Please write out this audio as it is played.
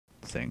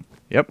thing.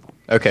 Yep.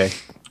 Okay.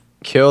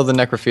 Kill the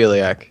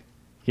necrophiliac.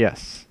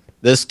 Yes.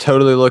 This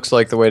totally looks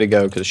like the way to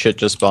go because shit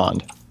just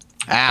spawned.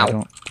 Ow! I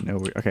don't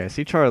know. Okay, I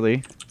see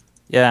Charlie.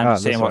 Yeah, I'm Ah,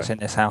 seeing this what's way. in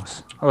this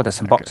house. Oh, there's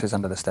some Okay. boxes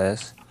under the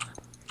stairs.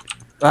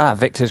 Ah,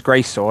 Victor's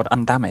grey sword,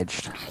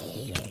 undamaged.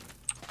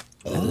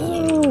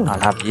 I'll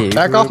have you.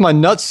 Back off my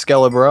nuts,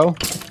 Skelebro.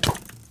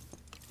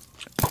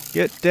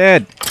 Get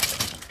dead.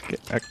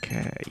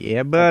 Okay.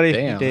 Yeah, buddy.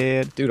 Damn.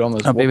 Dead. Dude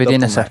almost I'll be whooped with you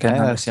in up a to my second.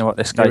 I'm ass. just seeing what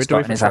this Yeah, guy's we're got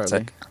in doing his for Charlie.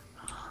 attic.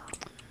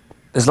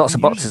 There's lots of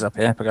Usually- boxes up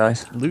here,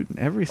 guys. Looting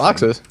everything.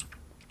 Boxes.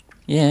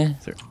 Yeah.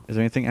 Is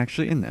there anything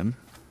actually in them?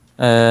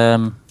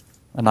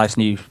 A nice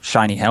new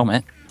shiny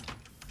helmet.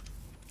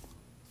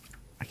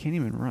 I can't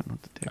even run.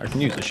 What the I dick?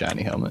 can use a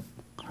shiny helmet.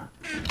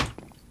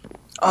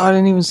 Oh, I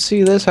didn't even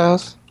see this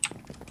house.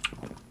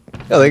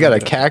 Oh, they got a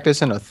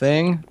cactus and a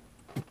thing.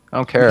 I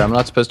don't care. I'm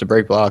not supposed to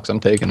break blocks. I'm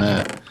taking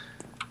that.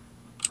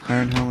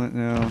 Iron helmet?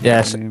 No.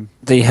 Yes. Same.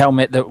 The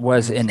helmet that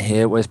was in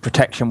here was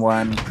protection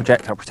 1,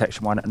 projectile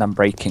protection 1, and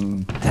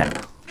unbreaking 10.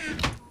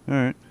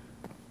 Alright.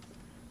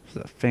 This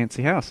is a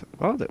fancy house.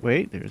 Oh,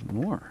 wait, there's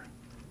more.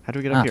 How do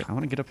we get up here? I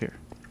want to get up here.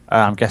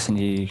 I'm guessing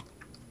you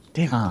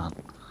Damn. can't.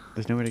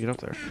 There's no way to get up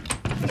there.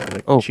 Unless we,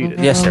 like, Oh, cheated.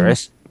 yes, there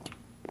is.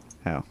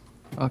 How?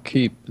 I'll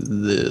keep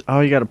this. Oh,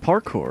 you got a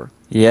parkour.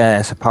 Yeah,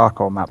 it's a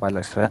parkour map by the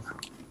looks of it.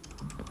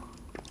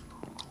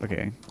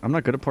 Okay. I'm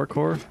not good at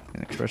parkour,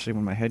 and especially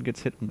when my head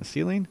gets hit on the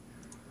ceiling.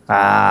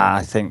 Ah,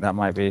 I think that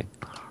might be.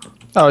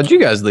 Oh, did you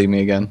guys leave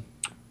me again?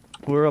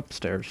 We're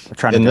upstairs. We're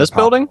trying In to do this a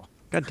building?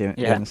 God damn it.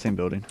 Yeah. Yeah, in the same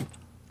building.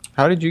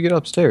 How did you get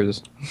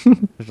upstairs?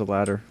 There's a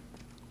ladder.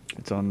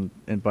 It's on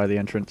by the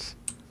entrance.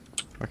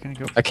 Where can I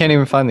go? I can't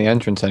even find the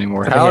entrance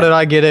anymore. Over How here. did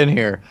I get in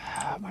here?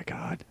 Oh my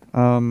god.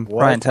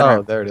 What? Ryan, turn Oh,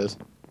 around. there it is.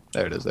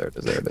 There it is. There it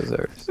is. There it is.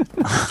 There it is.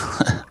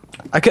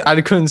 I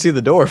couldn't see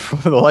the door for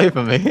the life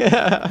of me.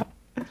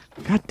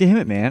 God damn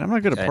it, man. I'm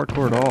not good at Okay.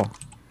 parkour at all.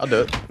 I'll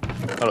do it.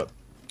 Hold up.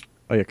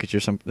 Oh yeah, because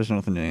there's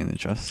nothing in the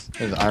chest.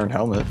 There's an iron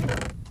helmet.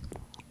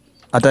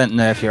 I don't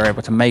know if you're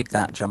able to make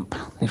that jump.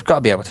 You've got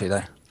to be able to,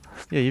 though.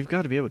 Yeah, you've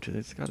got to be able to.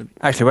 It's got to be.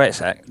 Actually, wait a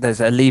sec.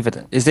 There's a lever.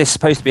 Is this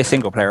supposed to be a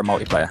single player or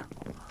multiplayer?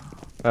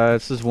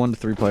 This is 1 to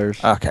 3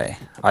 players. Okay.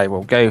 I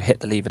will go hit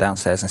the lever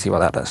downstairs and see what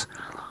that does.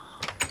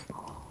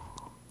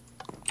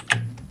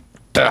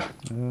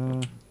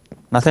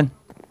 Nothing?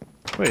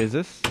 Wait, is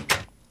this?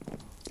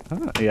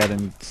 Oh, yeah, I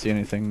didn't see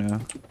anything, no.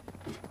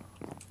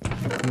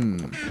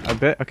 I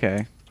bet,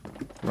 okay.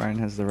 Ryan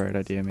has the right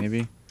idea,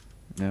 maybe?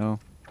 No?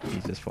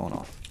 He's just falling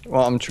off.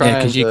 Well, I'm Yeah, trying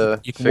because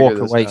to you can figure walk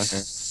this away. out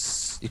here.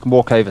 You can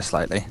walk over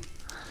slightly.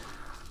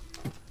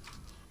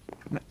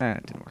 Nah,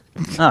 it didn't work.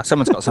 Ah,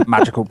 someone's got some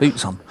magical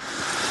boots on.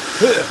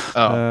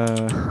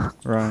 Oh.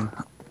 Ryan.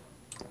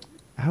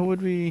 How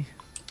would we...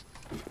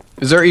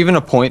 Is there even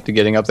a point to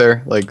getting up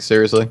there? Like,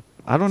 seriously?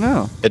 I don't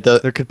know. It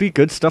does. There could be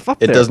good stuff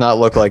up It there. does not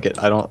look like it.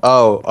 I don't.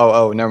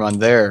 Oh, never mind.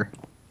 There.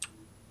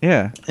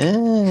 Yeah,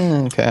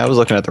 Okay, I was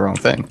looking at the wrong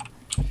thing.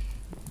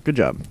 good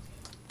job.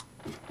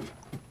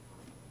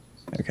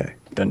 Okay.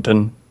 Dun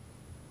dun.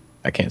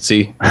 I can't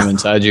see. I'm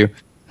inside you.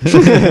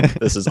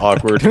 This is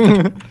awkward.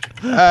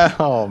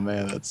 Oh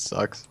man, that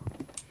sucks.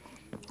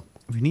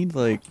 We need,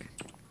 like,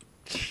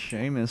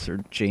 Seamus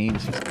or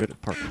James who's good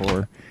at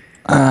parkour.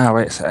 Ah,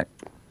 wait a sec.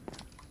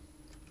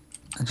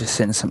 I'm just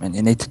seeing something.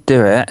 You need to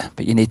do it,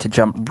 but you need to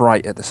jump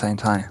right at the same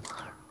time.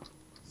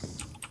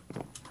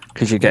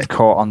 Because you get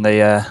caught on the,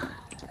 Yeah,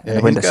 the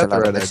he's windowsill. got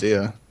the right ladder.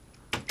 idea.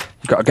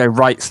 You've got to go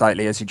right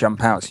slightly as you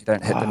jump out so you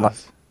don't hit the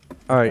light.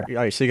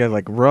 Alright, so you gotta,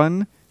 like,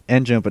 run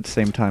and jump at the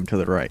same time to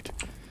the right.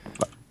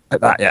 Like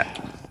that, yeah.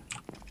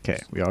 Okay,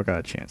 we all got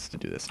a chance to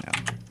do this now.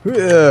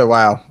 Yeah,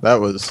 wow, that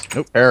was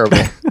terrible.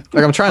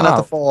 Like I'm trying not Wow.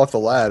 to fall off the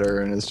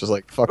ladder, and it's just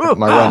like fuck Oh, up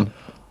my run.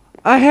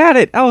 I had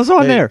it! I was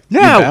on Hey, there! you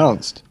No!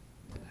 bounced.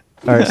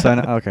 Alright, so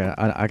okay,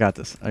 I got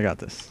this. I got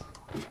this.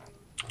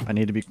 I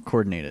need to be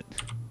coordinated.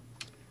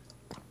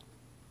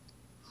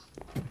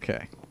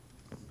 Okay.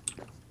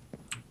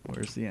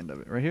 Where's the end of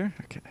it? Right here?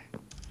 Okay.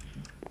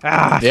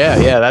 Ah!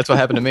 Yeah, that's what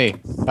happened to me.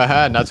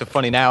 Haha, not so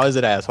funny now, is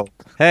it, asshole?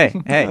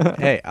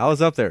 Hey, I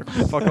was up there.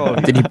 Fuck all of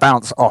you. Did you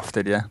bounce off,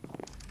 did you?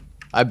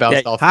 I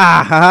bounced Yeah. off.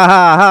 Ha ha ha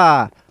ha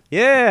ha!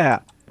 Yeah!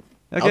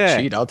 Okay.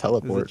 I'll cheat. I'll There's a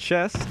teleport.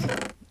 chest.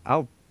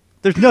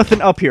 There's nothing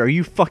up here. Are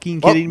you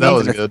fucking Oh, kidding that me?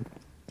 was good.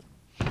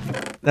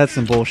 That's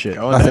some bullshit.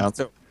 Going down.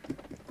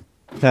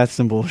 That's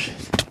some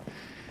bullshit.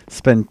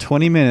 Spend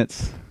 20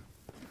 minutes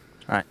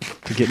Right.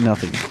 to get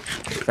nothing.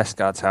 Best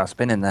guard's house.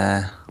 Been in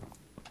there.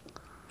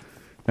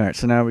 Alright,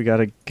 so now we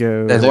gotta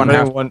go. There's Does one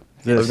anybody house. want?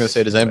 I was gonna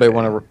say, does anybody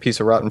want a piece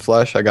of rotten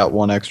flesh? I got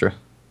one extra.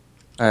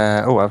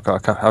 I've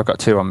got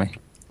 2 on me.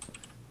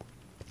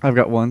 I've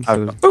got one. So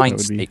I've got that pint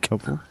would be steak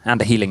helpful.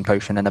 and a healing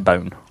potion and a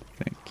bone.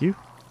 Thank you.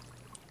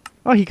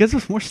 Oh, he gives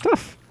us more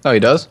stuff. Oh, he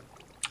does.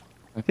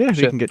 Yeah, we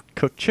Shit. can get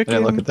cooked I chicken.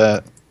 didn't look at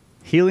that.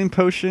 Healing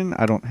potion.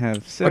 I don't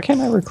have 6. Why can't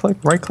I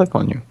right click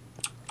on you?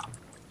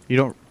 You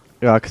don't.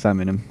 Yeah, because I'm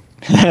in him.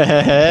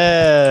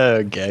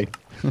 Okay.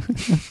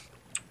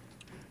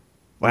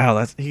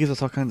 Wow, he gives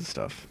us all kinds of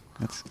stuff.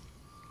 That's.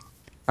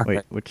 Okay.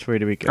 Wait, which way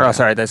do we go? Oh,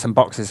 sorry. There's some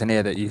boxes in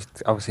here that you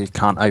obviously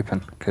can't open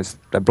because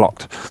they're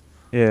blocked.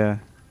 Yeah.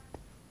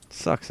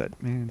 Sucks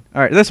that, man.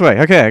 All right, this way.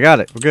 Okay, I got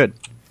it. We're good.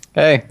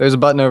 Hey, there's a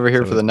button over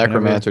here So for the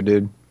necromancer,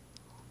 dude.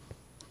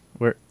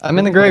 Where? I'm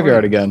in the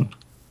graveyard again.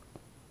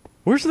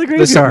 Where's the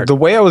This, graveyard? the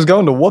way I was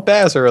going to whoop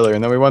ass earlier,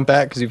 and then we went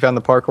back because you found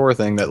the parkour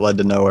thing that led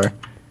to nowhere.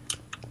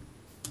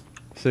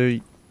 So,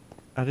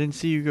 I didn't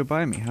see you go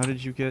by me. How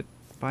did you get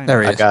by me?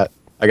 There he is.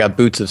 I got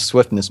boots of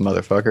swiftness,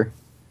 motherfucker.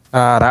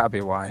 That'll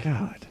be why.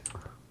 God.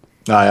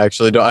 No, I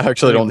actually don't. I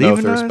actually Are they don't know if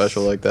leaving they're us?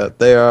 special like that.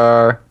 They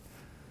are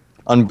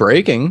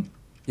unbreaking.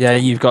 Yeah,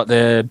 you've got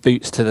the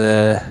boots to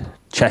the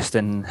chest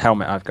and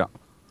helmet I've got.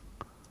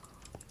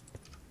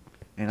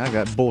 And I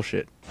got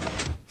bullshit.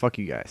 Fuck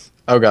you guys.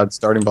 Oh god,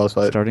 starting boss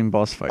fight. Starting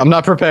boss fight. I'm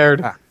not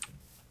prepared. Ah.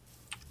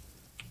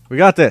 We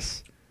got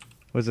this.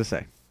 What does it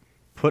say?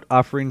 Put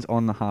offerings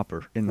on the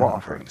hopper. In the What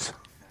hopper. offerings?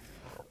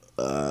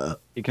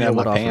 You can Yeah, have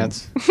my what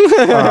pants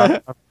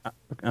I've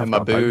and my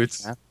got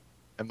boots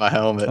and my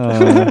helmet.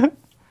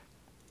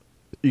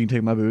 You can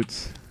take my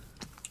boots.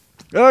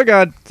 Oh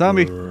god,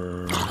 zombie.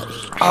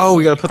 Oh,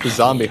 we gotta put the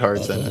zombie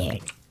hearts in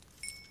it.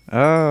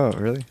 Oh,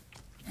 really?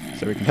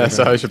 So we can. Yeah, take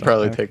so our I should stuff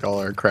probably back? take all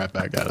our crap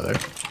back out of there.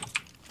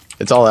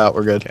 It's all out.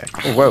 We're good. Okay.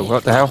 Oh, whoa,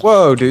 what the hell?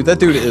 Whoa, dude, that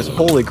dude is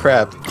holy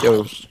crap.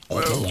 Yo,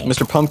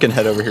 Mr.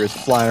 Pumpkinhead over here is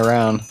flying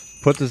around,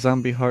 Put the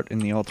zombie heart in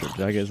the altar.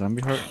 Did I get a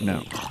zombie heart?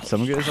 No. Did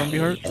someone get a zombie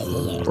heart?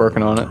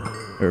 working on it.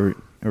 Or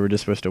we're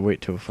just supposed to wait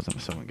till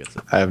someone gets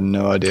it? I have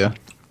no idea.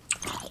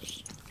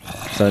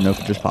 So I don't know if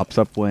it just pops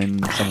up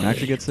when someone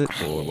actually gets it,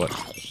 or what.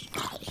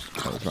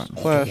 That was rotten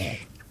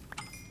flesh.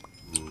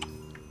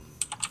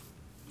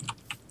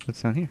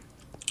 What's down here?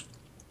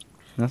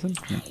 Nothing?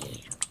 No.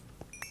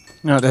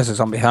 No, there's a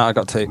zombie heart. I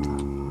got two.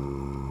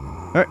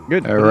 Alright,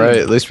 good. All right,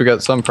 at least we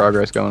got some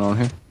progress going on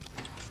here.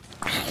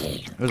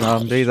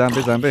 Zombie,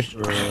 zombie, zombie.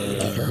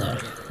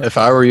 If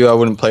I were you, I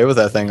wouldn't play with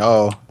that thing.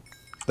 Oh,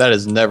 that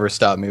has never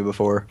stopped me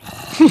before.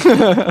 We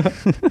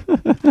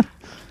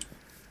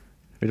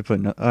had to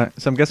put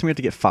so I'm guessing we have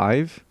to get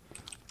 5?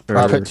 Or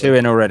I put 2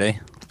 in already.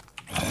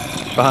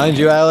 Behind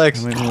you,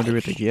 Alex. how many more do we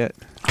have to get?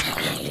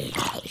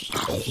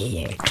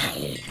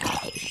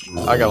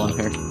 I got one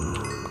here.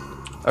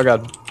 Oh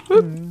god.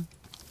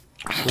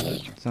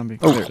 Zombie.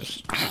 Oh. There it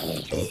is.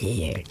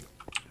 I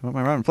want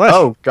my rotten flesh.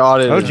 Oh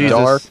god, it Oh is Jesus.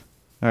 dark.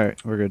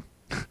 Alright, we're good.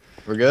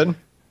 We're good?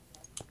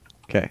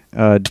 Okay.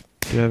 Do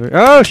you have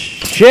oh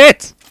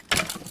shit!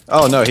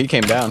 Oh no, he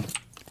came down.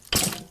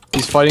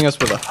 He's fighting us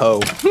with a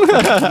hoe.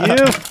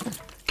 You.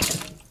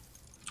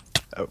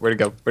 Oh, where'd he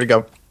go? Where'd he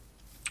go?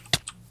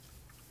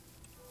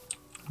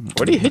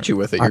 What do you hit you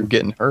with it? You're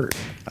getting hurt.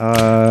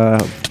 I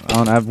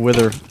don't have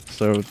wither,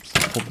 so. It's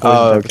poison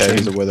Oh, type of okay,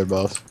 he's a thing. wither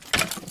boss.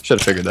 Should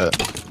have figured that.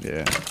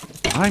 Yeah.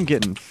 I'm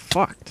getting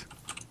fucked.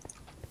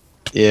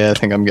 Yeah, I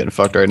think I'm getting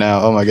fucked right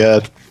now. Oh my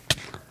god.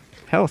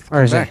 Health.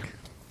 Where is come it? back.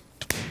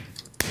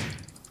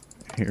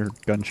 Hear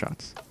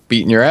gunshots.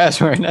 Beating your ass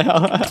right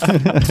now.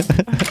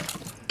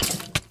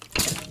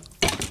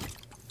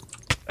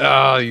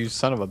 Oh, you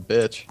son of a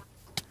bitch.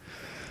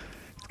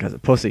 This guy's a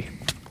pussy.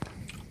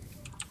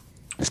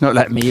 It's not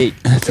letting me eat.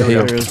 to we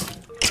heal. go. There is.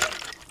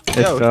 If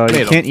Yo, you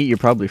tomato. can't eat, you're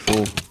probably full.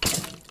 You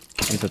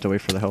just have to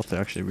wait for the health to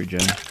actually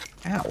regen.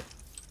 Ow.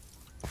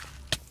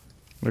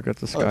 Look at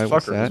the sky.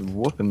 What's Motherfucker that? is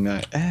whooping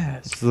my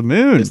ass. It's the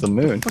moon. It's the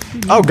moon.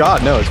 Oh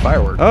god, no, it's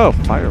fireworks. Oh,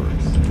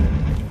 fireworks.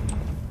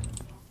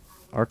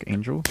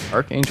 Archangel.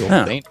 Archangel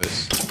Huh.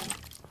 Thanos.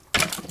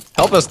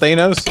 Help us,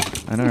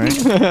 Thanos. I know,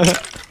 right?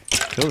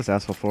 Kill this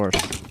asshole for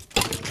us.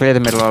 Clear the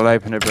middle. I'll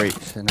open a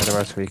breach, and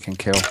otherwise we can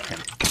kill.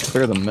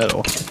 Clear the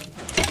middle.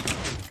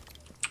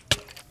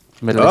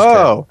 Middle is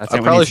Oh, clear. I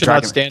think we probably need to should drag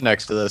not him- stand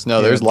next to this. No,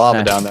 Yeah, there's lava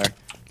no. down there.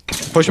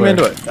 Push him Where?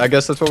 into it. I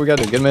guess that's what we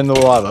gotta do. Get him into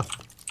the lava.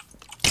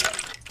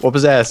 Whoop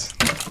his ass.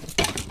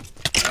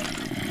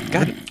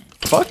 God,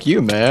 fuck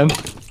you, man.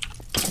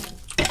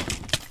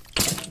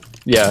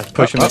 Yeah,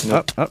 push him up, into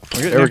up, it. up.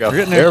 We're getting There we there. go. We're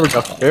getting There we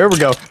go. There we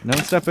go. No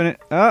step in it.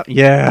 Oh,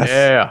 yes.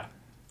 Yeah.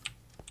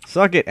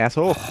 Suck it,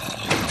 asshole.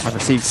 I've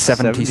received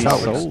 70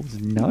 souls.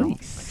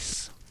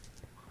 Nice.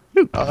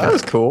 Oh, that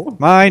was cool.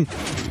 Mine.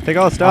 Take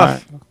all the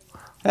stuff.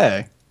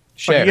 Hey, Fuck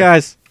share. you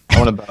guys. I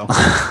want a bow.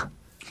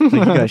 Like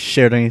you guys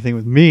shared anything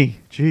with me.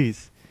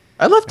 Jeez.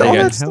 I left There all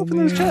you that go. stuff in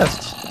those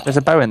chests. There's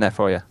a bow in there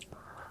for you.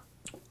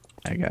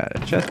 I got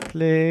a chest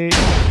plate.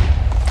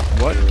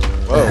 What?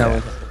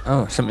 Whoa.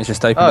 Oh, something's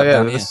just opened Oh up yeah,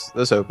 down here.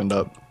 this opened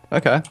up.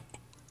 Okay.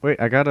 Wait,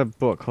 I got a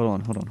book.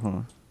 Hold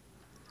on.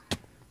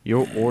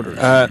 Your orders.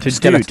 To to do,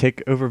 skeleton.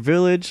 take over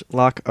village,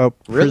 lock up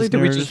Really?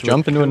 Did we prisoners just with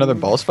jump into another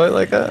code. boss fight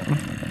like that?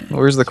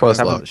 Where's the quest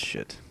How about log? this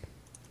shit?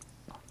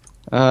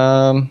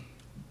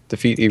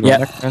 Defeat evil Yeah.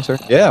 necromancer.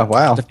 Yeah,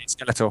 wow. Defeat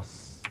Skeletor.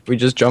 We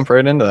just jump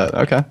right into that.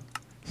 Okay.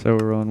 So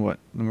we're on what?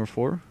 Number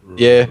 4?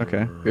 Yeah.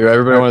 Okay. Do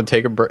everybody want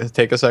to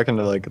take a second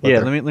to like? Yeah,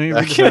 let me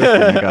read this other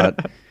thing I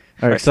got.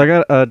 Alright, so I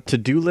got a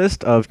to-do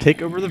list of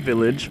take over the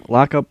village,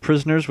 lock up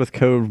prisoners with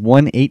code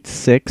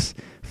 186,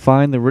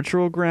 find the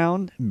ritual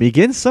ground,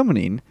 begin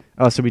summoning.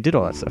 Oh, so we did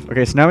all that stuff.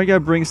 Okay, so now we gotta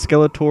bring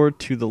Skeletor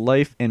to the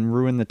life and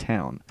ruin the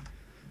town.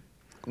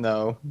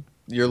 No,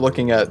 you're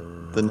looking at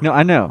the. No,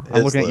 I know. I'm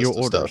his looking at your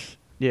list of orders. stuff.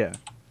 Yeah.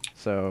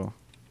 So,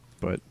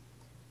 but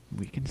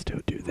we can still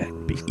do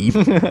that. Be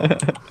evil.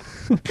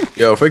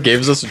 Yo, if it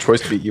gives us a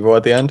choice to be evil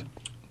at the end,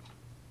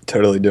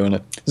 totally doing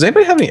it. Does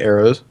anybody have any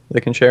arrows they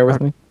can share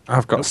with me?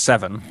 I've got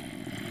 7.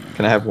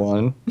 Can I have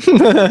one?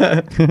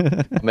 I'll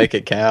make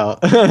it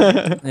count.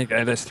 There you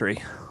go. There's 3.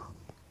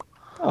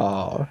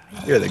 Oh,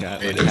 you're the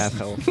Got greatest. half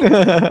health.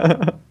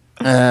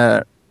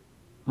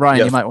 Ryan,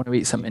 Yes. you might want to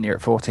eat something. You're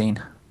at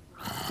 14.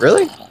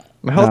 Really?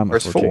 My health I'm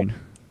bar's at full. 14.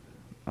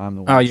 I'm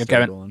the one. Oh, that's you're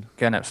still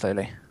going up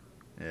slowly.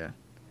 Yeah.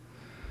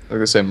 I was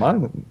gonna say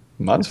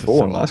mine's full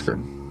So in Lasker.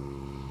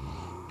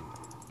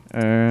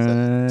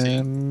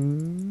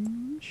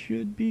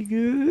 Should be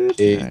good.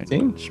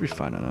 18? Alright, should be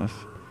fine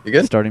enough. You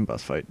good? Starting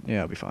boss fight.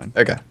 Yeah, I'll be fine.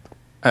 Okay.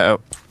 Oh,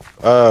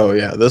 Oh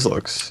yeah, this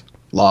looks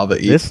lava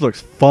eat. This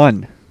looks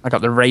fun. I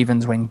got the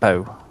Raven's Wing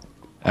bow.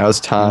 Now it's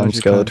time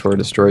Where's your Skeletor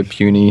destroyed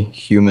puny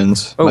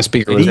humans. Oh, My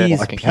speaker was These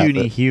blocking half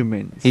puny it.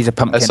 humans. He's a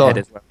pumpkin saw- head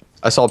as well.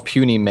 I saw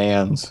puny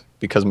mans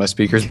because my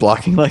speaker's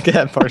blocking like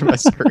that part of my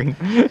screen.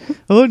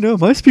 Oh no,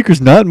 my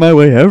speaker's not in my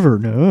way ever.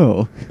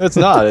 No. It's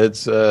not.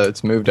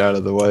 It's moved out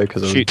of the way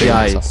because Shoot the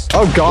eyes.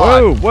 Oh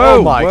god! Whoa, whoa,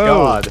 oh my whoa.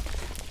 god!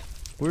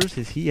 Where's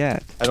he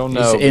at? I don't He's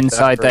know.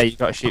 inside That there. hurt. You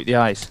got to shoot the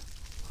eyes.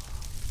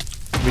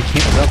 We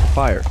can't without the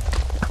fire.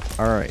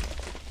 All right.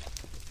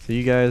 So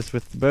you guys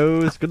with the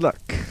bows, good luck.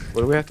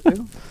 What do we have to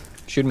do?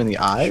 Shoot him in the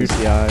eyes. Shoot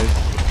the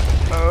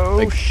eyes. Oh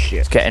Like,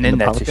 shit! It's getting in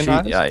The there to pumpkin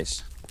shoot the eyes?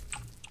 eyes.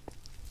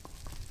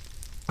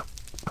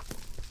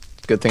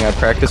 Good thing I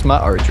practiced my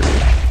archery.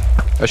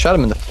 I shot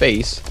him in the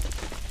face.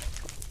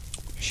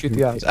 Shoot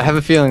the eyes. I have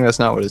a feeling that's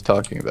not what he's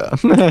talking about.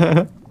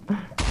 That's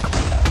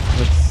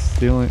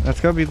the only.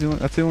 That's gotta be the.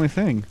 That's the only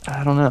thing.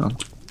 I don't know.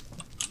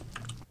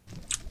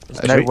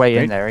 There's no Wait, way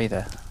wait. in there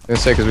either. I was gonna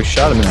say because we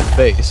shot him in the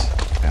face.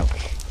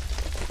 Ouch.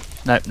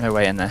 No, no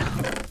way in there.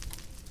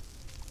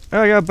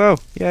 Oh, I got a bow.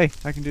 Yay!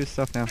 I can do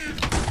stuff now.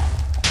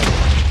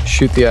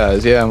 Shoot the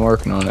eyes. Yeah, I'm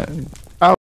working on it.